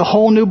 This is a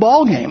whole new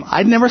ballgame.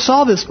 I never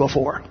saw this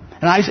before.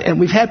 And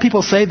we've had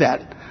people say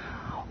that.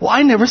 Well,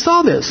 I never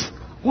saw this.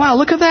 Wow,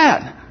 look at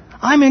that.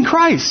 I'm in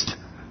Christ.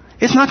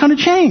 It's not going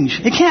to change.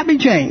 It can't be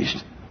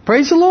changed.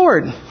 Praise the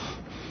Lord.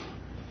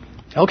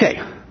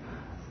 Okay.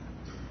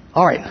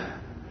 All right.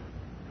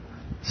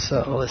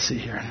 So let's see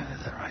here.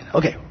 Is that right?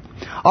 Okay.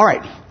 All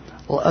right.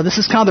 Well, this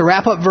is kind of the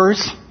wrap-up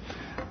verse.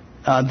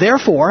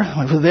 Therefore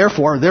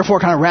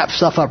kind of wraps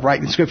stuff up, right,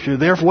 in Scripture.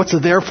 Therefore, what's the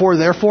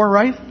therefore,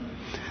 right?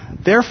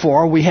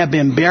 Therefore, we have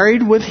been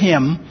buried with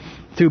him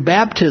through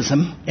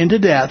baptism into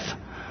death,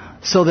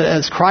 so that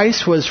as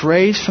Christ was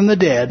raised from the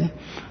dead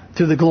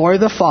through the glory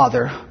of the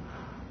Father,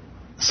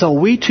 so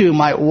we too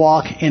might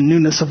walk in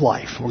newness of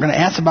life. We're going to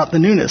ask about the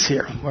newness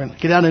here. We're going to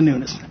get out of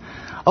newness.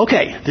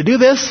 Okay, to do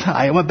this,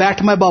 I went back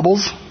to my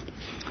bubbles.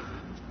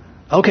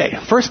 Okay,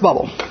 first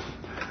bubble.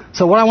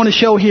 So what I want to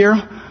show here,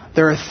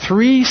 there are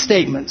 3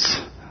 statements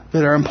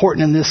that are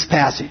important in this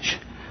passage.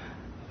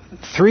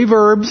 three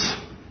verbs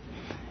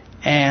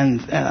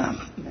and,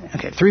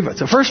 three verbs.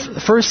 So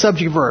the first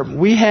subject verb,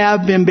 we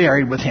have been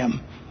buried with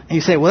him. And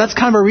you say, well, that's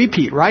kind of a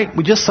repeat, right?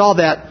 We just saw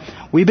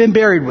that we've been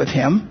buried with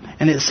him.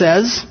 And it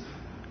says,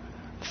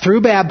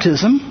 through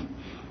baptism,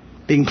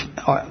 being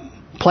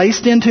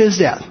placed into his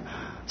death.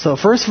 So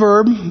first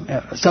verb,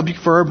 subject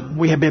verb,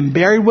 we have been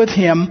buried with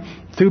him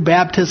through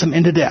baptism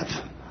into death.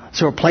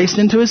 So we're placed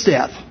into his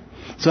death.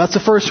 So that's the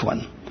first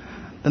one.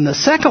 Then the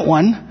second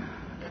one,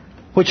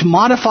 which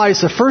modifies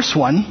the first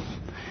one,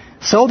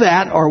 so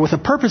that, or with a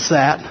purpose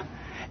that,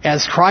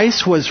 as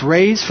Christ was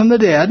raised from the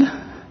dead,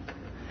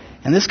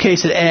 in this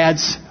case it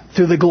adds,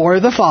 through the glory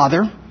of the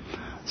Father.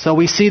 So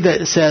we see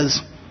that it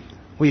says,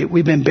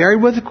 we've been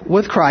buried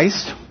with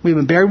Christ, we've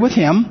been buried with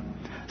him,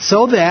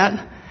 so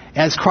that,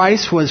 as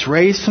Christ was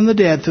raised from the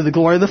dead through the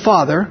glory of the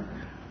Father,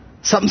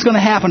 something's going to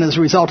happen as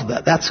a result of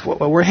that. That's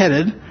where we're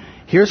headed.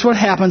 Here's what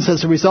happens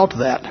as a result of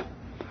that.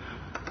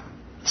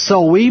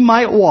 So we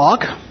might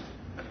walk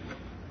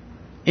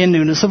in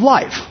newness of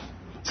life.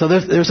 So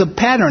there's a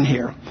pattern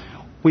here.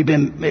 We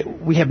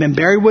have been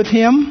buried with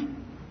him,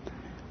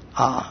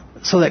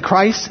 so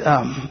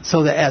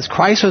that as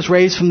Christ was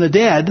raised from the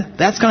dead,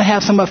 that's going to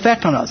have some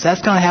effect on us.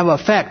 That's going to have an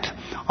effect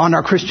on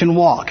our Christian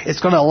walk. It's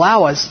going to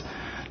allow us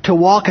to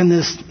walk in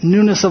this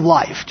newness of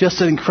life.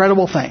 Just an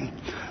incredible thing.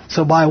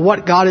 So by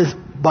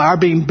our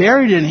being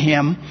buried in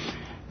him,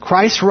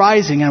 Christ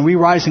rising and we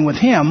rising with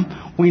him,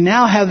 we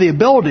now have the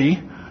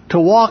ability to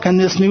walk in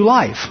this new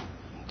life.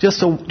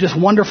 Just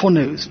wonderful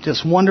news.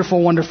 Just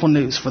wonderful, wonderful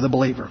news for the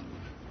believer.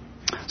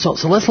 So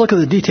let's look at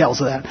the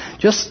details of that.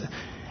 Just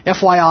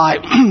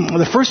FYI,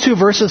 the first two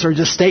verses are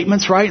just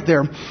statements, right?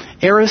 They're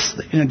aorist.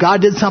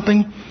 God did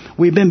something.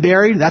 We've been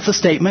buried. That's a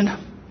statement.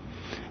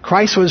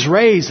 Christ was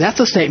raised. That's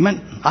a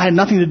statement. I had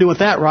nothing to do with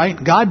that, right?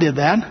 God did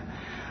that.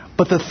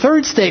 But the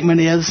third statement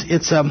is,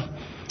 it's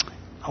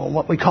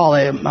what we call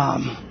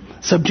a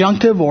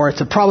subjunctive, or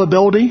it's a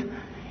probability.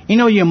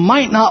 You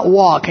might not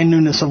walk in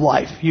newness of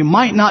life. You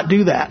might not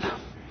do that.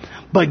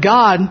 But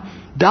God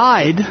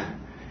died,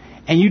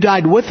 and you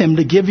died with him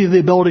to give you the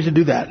ability to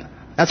do that.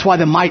 That's why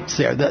the might's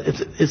there.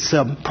 It's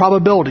a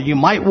probability. You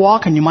might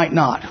walk and you might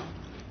not.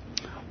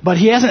 But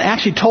he hasn't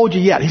actually told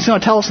you yet. He's going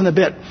to tell us in a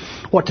bit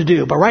what to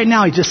do. But right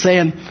now he's just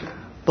saying,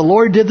 the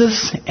Lord did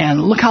this, and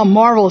look how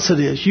marvelous it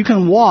is. You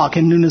can walk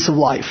in newness of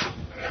life.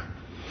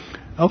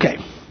 Okay.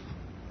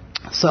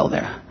 So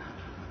there.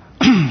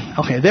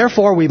 Okay,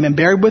 therefore we've been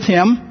buried with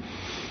him.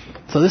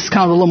 So this is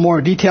kind of a little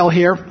more detail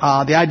here.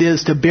 The idea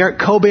is to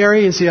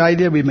co-bury is the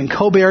idea. We've been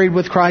co-buried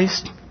with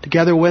Christ,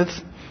 together with.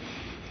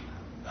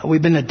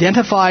 We've been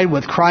identified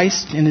with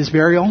Christ in his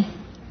burial.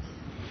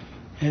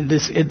 And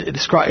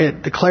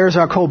it declares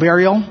our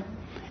co-burial.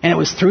 And it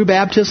was through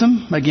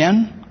baptism,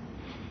 again,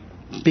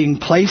 being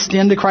placed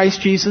into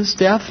Christ Jesus'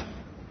 death.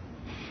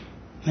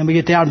 Then we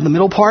get down to the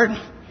middle part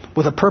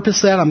with a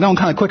purpose that. I'm going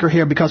kind of quicker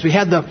here because we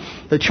had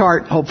the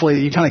chart. Hopefully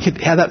you kind of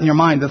had that in your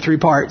mind, the three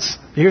parts.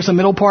 Here's the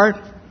middle part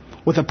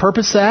with a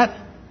purpose that,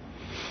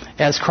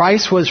 as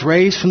Christ was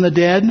raised from the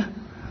dead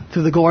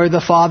through the glory of the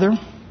Father.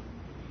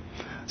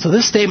 So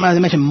this statement, as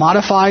I mentioned,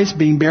 modifies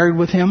being buried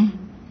with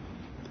him.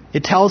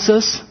 It tells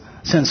us,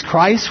 since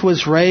Christ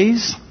was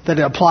raised, that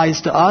it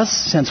applies to us,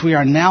 since we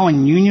are now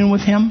in union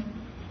with him.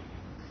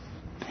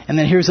 And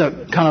then here's a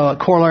kind of a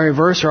corollary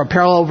verse, or a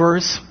parallel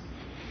verse.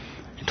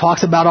 It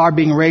talks about our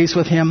being raised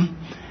with him.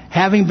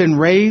 Having been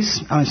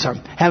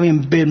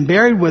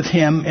buried with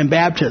him in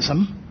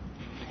baptism,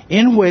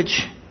 in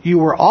which you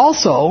were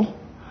also,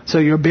 so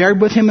you're buried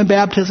with him in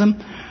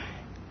baptism,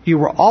 you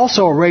were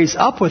also raised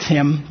up with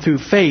him through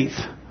faith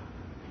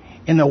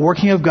in the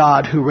working of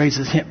God who raised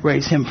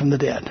him from the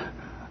dead.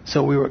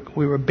 So we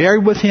were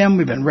buried with him,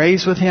 we've been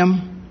raised with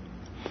him.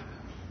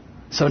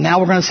 So now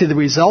we're going to see the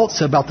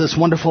results about this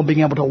wonderful being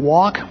able to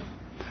walk.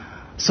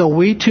 So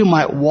we too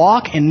might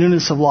walk in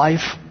newness of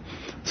life.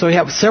 So we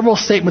have several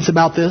statements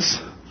about this.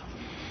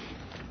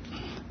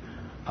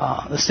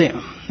 The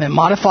statement that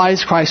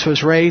modifies Christ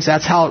was raised.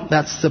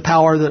 That's the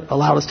power that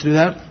allowed us to do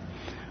that.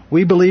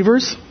 We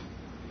believers,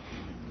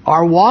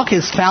 our walk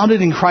is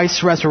founded in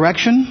Christ's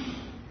resurrection.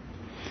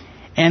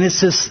 And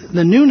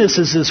the newness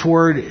is this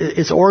word,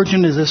 its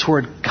origin is this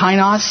word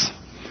kainos,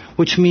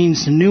 which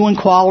means new in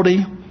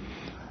quality.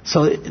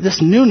 So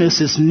this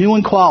newness is new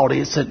in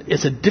quality.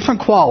 It's a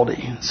different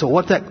quality. So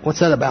what's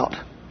that about?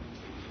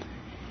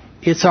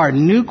 It's our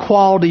new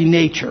quality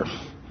nature.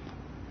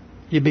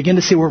 You begin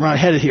to see where we're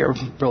headed here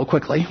real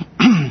quickly.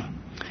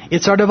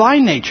 It's our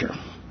divine nature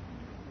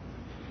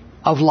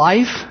of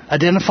life,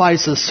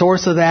 identifies the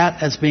source of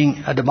that as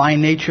being a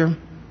divine nature.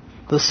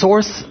 The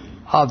source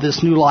of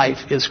this new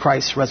life is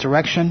Christ's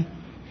resurrection.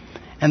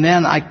 And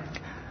then I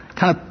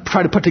kind of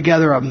try to put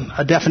together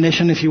a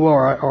definition, if you will,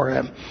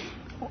 or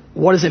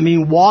what does it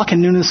mean, walk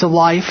in newness of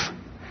life?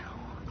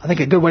 I think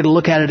a good way to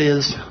look at it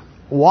is,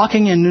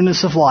 walking in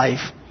newness of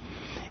life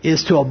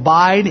is to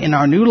abide in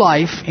our new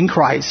life in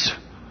Christ,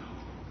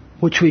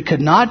 which we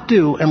could not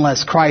do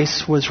unless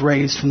Christ was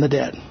raised from the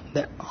dead.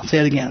 I'll say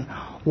it again.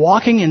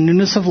 Walking in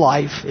newness of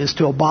life is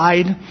to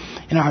abide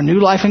in our new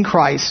life in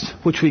Christ,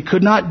 which we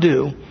could not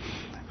do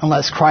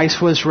unless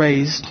Christ was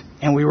raised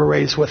and we were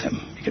raised with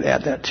him. You could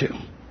add that too.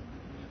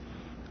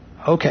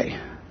 Okay.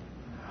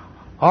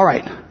 All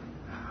right.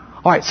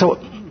 So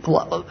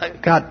I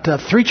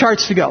got 3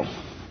 charts to go.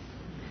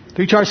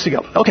 3 charts to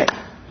go. Okay.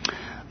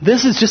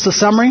 This is just a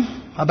summary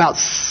about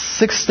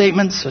 6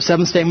 statements or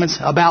 7 statements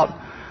about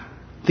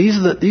these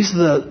are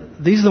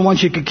the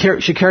ones you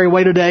should carry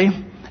away today.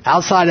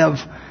 Outside of,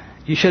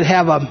 you should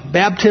have a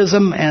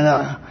baptism and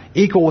a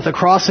equal with a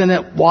cross in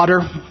it,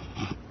 water,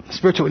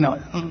 spiritual, not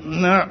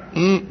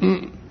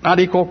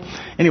equal.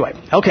 Anyway,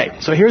 okay.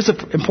 So here's the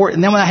important.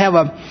 And then when I have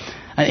an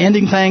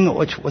ending thing,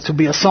 which would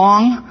be a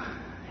song.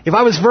 If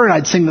I was Vern,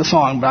 I'd sing the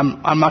song, but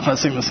I'm not going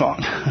to sing the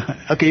song.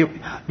 Okay,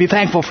 be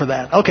thankful for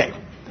that. Okay.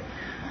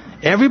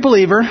 Every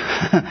believer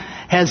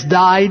has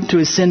died to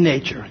his sin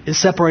nature,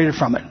 is separated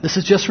from it. This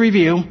is just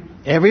review.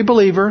 Every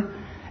believer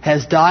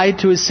has died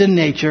to his sin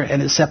nature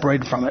and is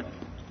separated from it.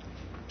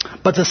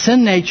 But the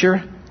sin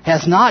nature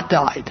has not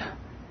died.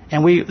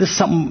 And this is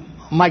something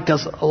Mike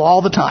does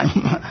all the time.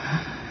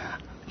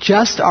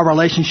 Just our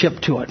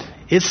relationship to it.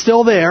 It's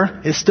still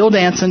there. It's still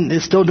dancing.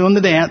 It's still doing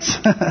the dance.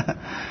 But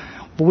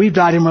we've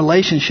died in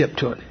relationship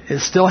to it.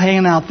 It's still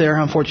hanging out there,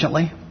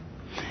 unfortunately.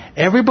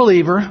 Every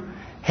believer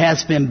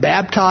has been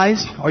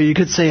baptized, or you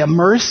could say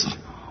immersed,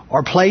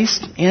 or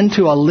placed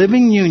into a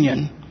living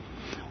union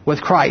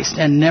with Christ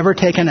and never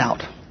taken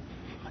out.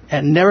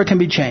 And never can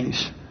be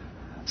changed.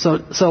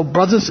 So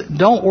brothers,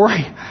 don't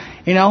worry.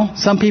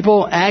 Some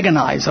people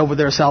agonize over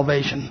their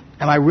salvation.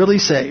 Am I really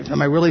saved?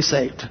 Am I really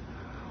saved?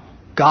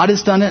 God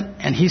has done it,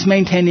 and he's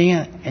maintaining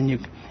it, and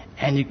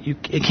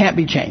it can't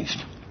be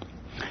changed.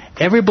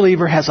 Every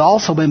believer has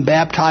also been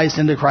baptized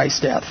into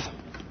Christ's death.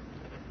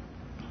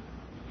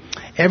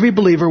 Every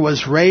believer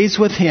was raised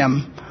with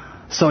him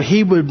so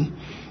he would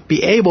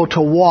be able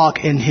to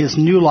walk in his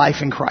new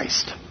life in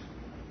Christ.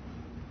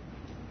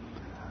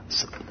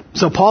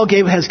 So Paul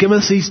has given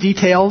us these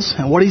details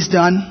and what he's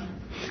done.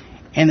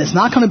 And it's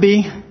not going to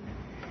be,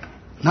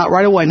 not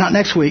right away, not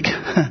next week,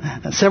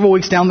 several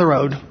weeks down the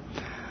road.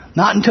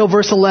 Not until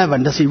verse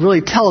 11 does he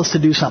really tell us to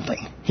do something.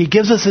 He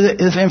gives us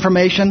his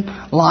information,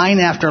 line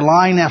after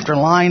line after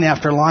line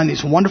after line,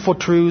 these wonderful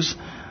truths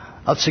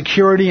of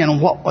security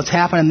and what's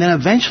happened. And then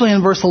eventually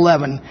in verse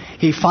 11,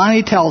 he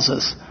finally tells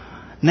us,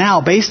 now,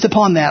 based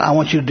upon that, I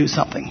want you to do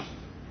something.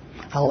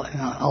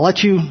 I'll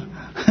let you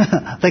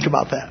think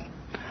about that.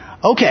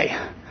 Okay.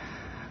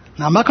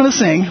 Now, I'm not going to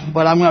sing,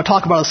 but I'm going to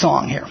talk about a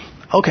song here.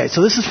 Okay,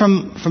 so this is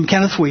from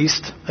Kenneth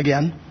Wiest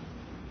again.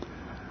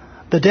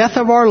 The death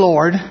of our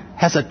Lord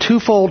has a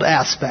twofold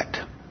aspect.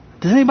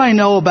 Does anybody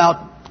know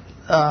about...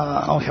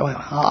 I'll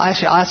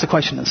ask the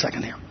question in a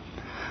second here.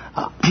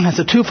 It's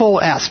a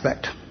twofold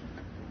aspect.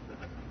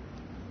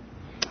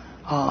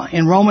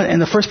 In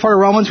the first part of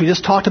Romans, we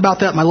just talked about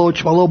that. My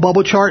little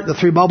bubble chart, the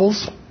 3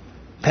 bubbles,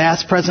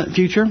 past, present,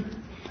 future. In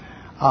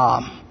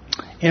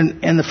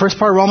the first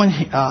part of Romans,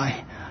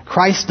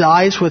 Christ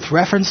dies with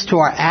reference to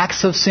our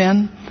acts of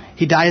sin.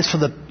 He dies for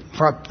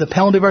the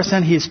penalty of our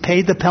sin. He has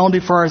paid the penalty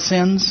for our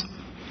sins.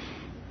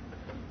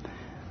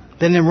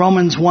 Then in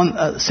Romans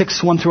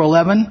 6, 1 through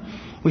 11,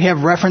 we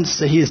have reference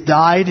that he has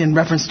died in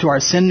reference to our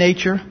sin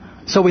nature.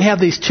 So we have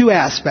these 2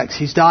 aspects.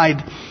 He's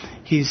died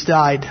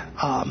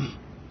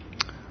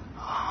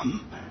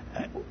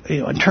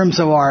in terms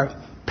of our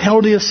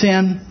penalty of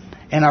sin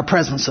and our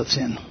presence of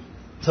sin.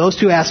 So those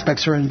 2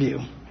 aspects are in view.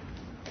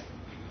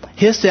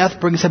 His death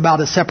brings about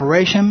a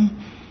separation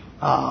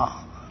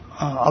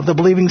of the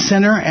believing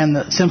sinner and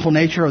the sinful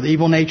nature or the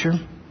evil nature.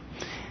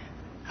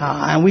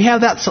 And we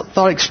have that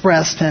thought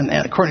expressed, and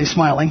Courtney's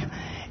smiling,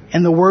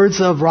 in the words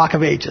of Rock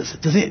of Ages.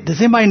 Does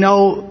anybody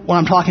know what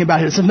I'm talking about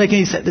here? Does it make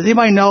any sense? Does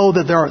anybody know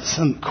that there are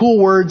some cool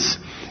words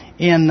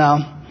in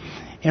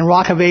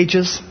Rock of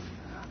Ages?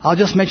 I'll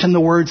just mention the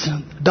words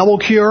double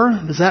cure.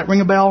 Does that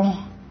ring a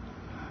bell?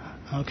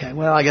 Okay,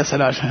 well, I guess I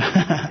don't.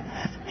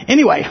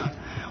 Anyway,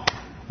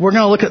 we're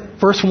going to look at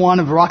verse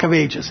 1 of Rock of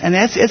Ages. And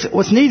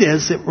what's neat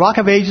is that Rock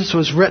of Ages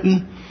was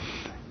written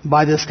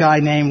by this guy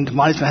named,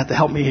 Monty's going to have to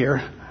help me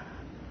here,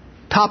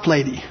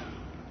 Toplady,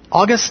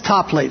 August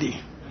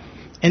Toplady,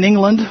 in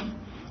England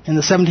in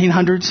the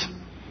 1700s.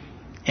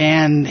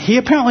 And he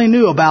apparently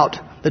knew about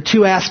the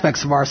 2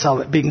 aspects of our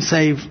salvation, being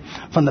saved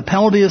from the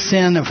penalty of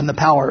sin and from the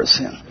power of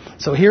sin.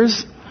 So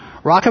here's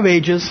Rock of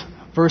Ages,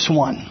 verse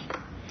 1.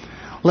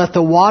 Let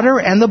the water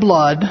and the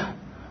blood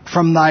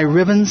from thy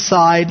riven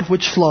side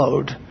which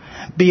flowed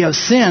be of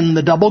sin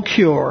the double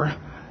cure,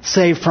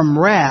 save from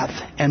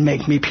wrath and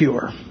make me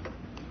pure.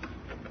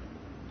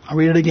 I'll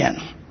read it again.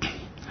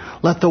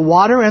 Let the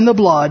water and the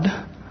blood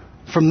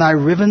from thy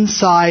riven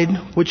side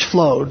which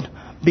flowed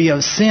be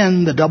of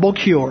sin the double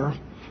cure,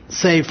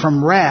 save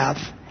from wrath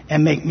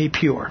and make me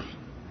pure.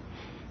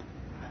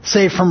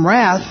 Saved from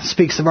wrath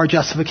speaks of our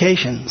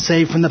justification.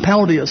 Saved from the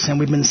penalty of sin.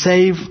 We've been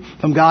saved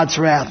from God's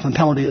wrath and the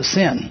penalty of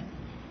sin.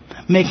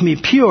 Make me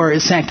pure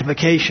is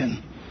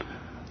sanctification.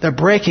 The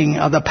breaking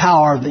of the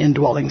power of the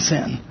indwelling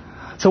sin.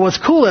 So what's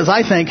cool is,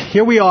 I think,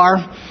 here we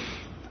are.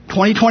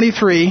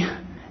 2023,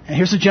 and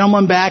here's a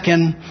gentleman back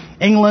in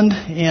England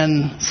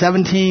in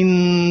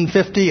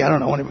 1750. I don't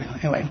know.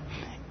 Anyway,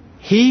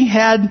 he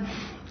had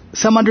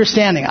some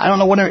understanding. I don't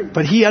know what,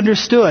 but he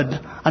understood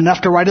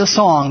enough to write a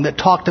song that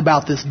talked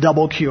about this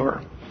double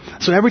cure.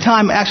 So every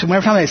time I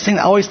sing,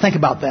 I always think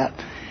about that.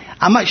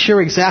 I'm not sure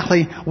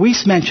exactly.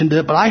 Weiss mentioned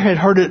it, but I had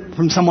heard it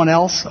from someone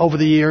else over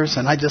the years,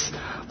 and I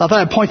thought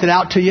I'd point it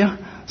out to you.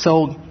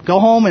 So go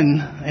home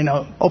and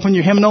open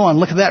your hymnal and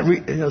look at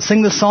that.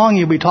 Sing the song.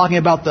 You'll be talking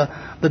about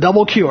the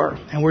double cure,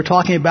 and we're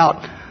talking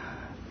about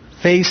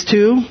phase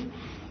 2,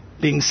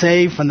 being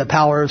saved from the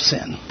power of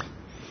sin.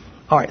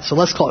 All right, so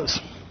let's close.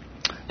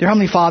 Dear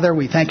Heavenly Father,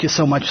 we thank you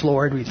so much,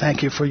 Lord. We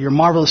thank you for your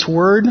marvelous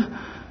word.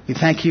 We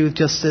thank you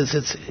just as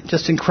it's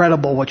just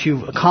incredible what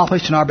you've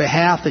accomplished in our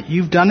behalf, that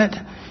you've done it.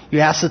 You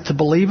ask us to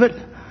believe it,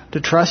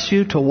 to trust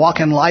you, to walk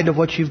in light of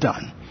what you've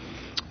done.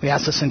 We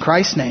ask this in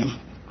Christ's name.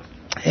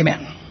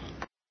 Amen.